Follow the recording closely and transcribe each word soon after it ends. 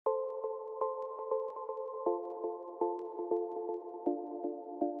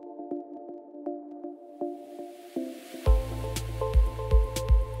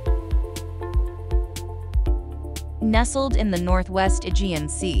Nestled in the northwest Aegean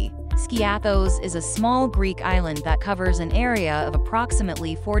Sea, Skiathos is a small Greek island that covers an area of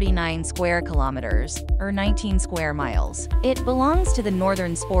approximately 49 square kilometers, or 19 square miles. It belongs to the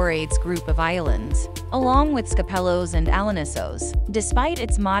Northern Sporades group of islands, along with Skiathos and Alonissos. Despite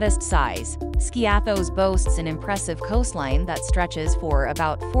its modest size, Skiathos boasts an impressive coastline that stretches for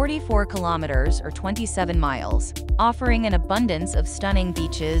about 44 kilometers or 27 miles, offering an abundance of stunning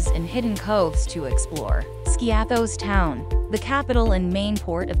beaches and hidden coves to explore. Skiathos town, the capital and main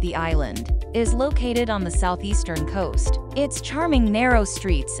port of the island, is located on the southeastern coast. Its charming narrow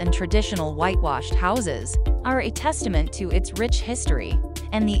streets and traditional whitewashed houses are a testament to its rich history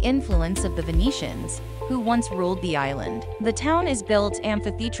and the influence of the Venetians, who once ruled the island. The town is built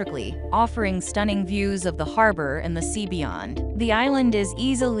amphitheatrically, offering stunning views of the harbor and the sea beyond. The island is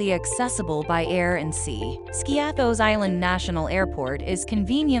easily accessible by air and sea. Skiathos Island National Airport is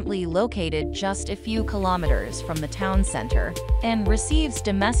conveniently located just a few kilometers from the town center and receives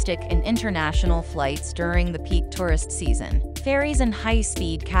domestic and international flights during the peak tourist season. Ferries and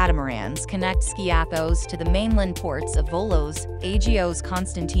high-speed catamarans connect Skiathos to the mainland ports of Volos, Agios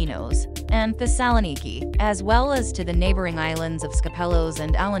Konstantinos, and Thessaloniki, as well as to the neighboring islands of Skiathos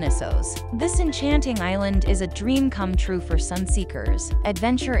and Alonissos. This enchanting island is a dream come true for sunseekers,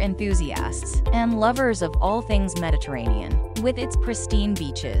 adventure enthusiasts, and lovers of all things Mediterranean. With its pristine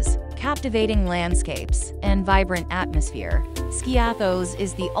beaches, captivating landscapes, and vibrant atmosphere, Skiathos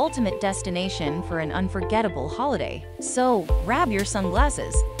is the ultimate destination for an unforgettable holiday. So, grab your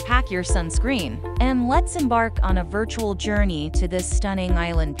sunglasses, pack your sunscreen, and let's embark on a virtual journey to this stunning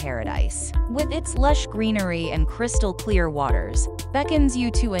island paradise. With its lush greenery and crystal clear waters, beckons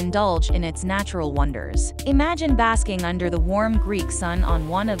you to indulge in its natural wonders. Imagine basking under the warm Greek sun on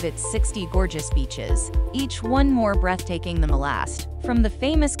one of its 60 gorgeous beaches, each one more breathtaking than the last. From the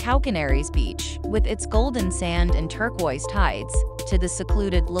famous Caucanaries Beach, with its golden sand and turquoise tides, to the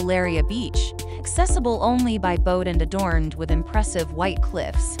secluded Lalaria Beach, accessible only by boat and adorned with impressive white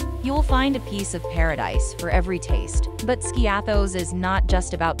cliffs, you'll find a piece of paradise for every taste. But Skiathos is not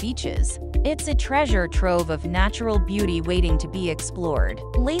just about beaches. It's a treasure trove of natural beauty waiting to be explored.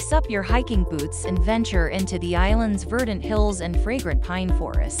 Lace up your hiking boots and venture into the island's verdant hills and fragrant pine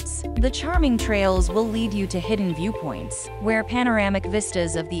forests. The charming trails will lead you to hidden viewpoints, where panoramic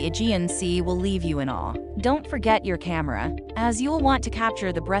vistas of the Aegean Sea will leave you in awe. Don't forget your camera, as you'll want to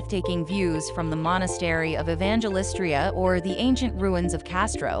capture the breathtaking views from the monastery of Evangelistria or the ancient ruins of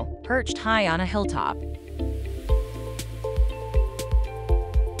Castro, perched high on a hilltop.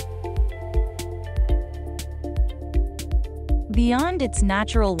 Beyond its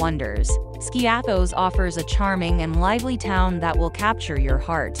natural wonders, Skiathos offers a charming and lively town that will capture your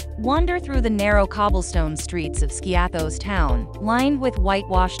heart. Wander through the narrow cobblestone streets of Skiathos town, lined with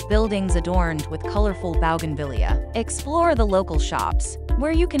whitewashed buildings adorned with colorful bougainvillea. Explore the local shops,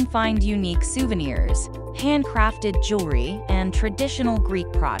 where you can find unique souvenirs, handcrafted jewelry, and traditional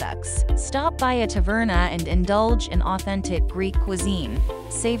Greek products. Stop by a taverna and indulge in authentic Greek cuisine,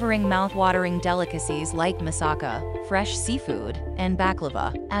 savoring mouth-watering delicacies like moussaka, fresh seafood, and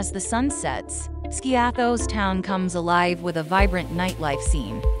baklava. As the sun sets, Skiathos town comes alive with a vibrant nightlife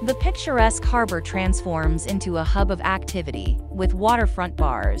scene. The picturesque harbor transforms into a hub of activity, with waterfront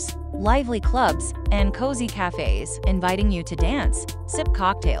bars, lively clubs, and cozy cafes inviting you to dance, sip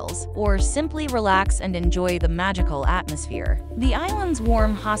cocktails, or simply relax and enjoy the magical atmosphere. The island's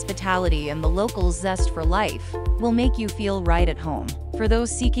warm hospitality and the locals' zest for life will make you feel right at home. For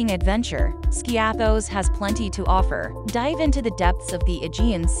those seeking adventure, Skiathos has plenty to offer. Dive into the depths of the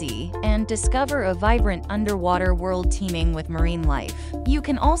Aegean Sea and discover a vibrant underwater world teeming with marine life. You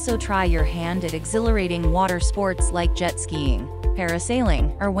can also try your hand at exhilarating water sports like jet skiing,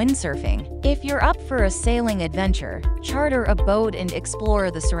 parasailing, or windsurfing. If you're up for a sailing adventure, charter a boat and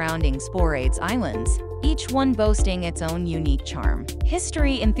explore the surrounding Sporades Islands, each one boasting its own unique charm.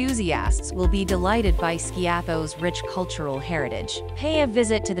 History enthusiasts will be delighted by Skiathos' rich cultural heritage. Pay a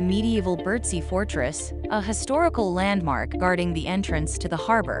visit to the medieval Bertsi Fortress, a historical landmark guarding the entrance to the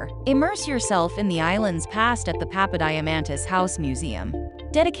harbor. Immerse yourself in the island's past at the Papadiamantis House Museum,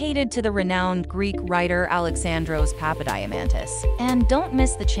 dedicated to the renowned Greek writer Alexandros Papadiamantis. And don't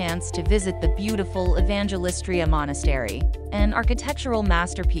miss the chance to visit the beautiful Evangelistria Monastery, an architectural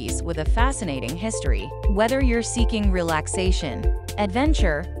masterpiece with a fascinating history. Whether you're seeking relaxation,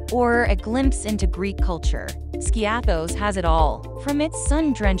 adventure, or a glimpse into Greek culture, Skiathos has it all. From its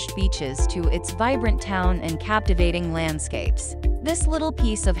sun-drenched beaches to its vibrant town and captivating landscapes, this little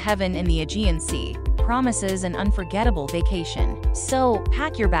piece of heaven in the Aegean Sea promises an unforgettable vacation. So,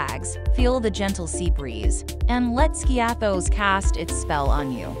 pack your bags, feel the gentle sea breeze, and let Skiathos cast its spell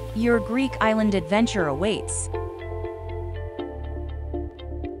on you. Your Greek island adventure awaits.